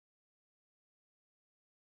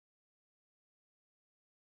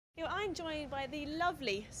I'm joined by the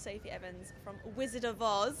lovely Sophie Evans from Wizard of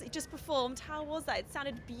Oz. It just performed. How was that? It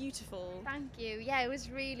sounded beautiful. Thank you. Yeah, it was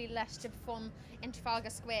really lush to perform in Trafalgar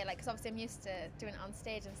Square, because obviously I'm used to doing it on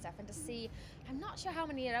stage and stuff, and to see, I'm not sure how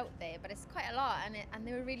many are out there, but it's quite a lot, and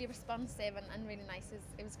they were really responsive and really nice.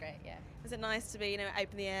 It was great, yeah. Was it nice to be, out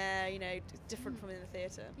in the air, different from in the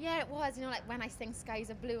theatre? Yeah, it was. Like when I sing Skies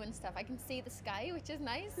Are Blue and stuff, I can see the sky, which is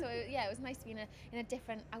nice. So yeah, it was nice to be in a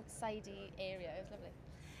different outsidey area. It was lovely.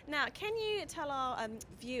 Now, can you tell our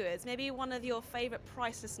viewers maybe one of your favourite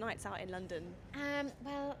priceless nights out in London?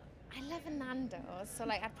 Well, I love a Nando's, so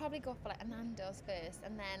I'd probably go for a Nando's first,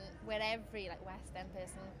 and then where every West End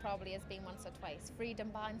person probably has been once or twice, Freedom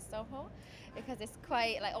Bar in Soho, because it's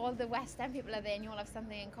quite all the West End people are there, and you all have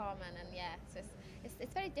something in common, and yeah, so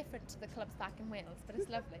it's very different to the clubs back in Wales, but it's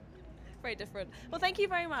lovely. Very different. Well, thank you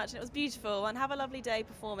very much, and it was beautiful, and have a lovely day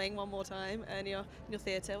performing one more time in your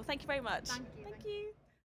theatre. Well, thank you very much. Thank you. Thank you.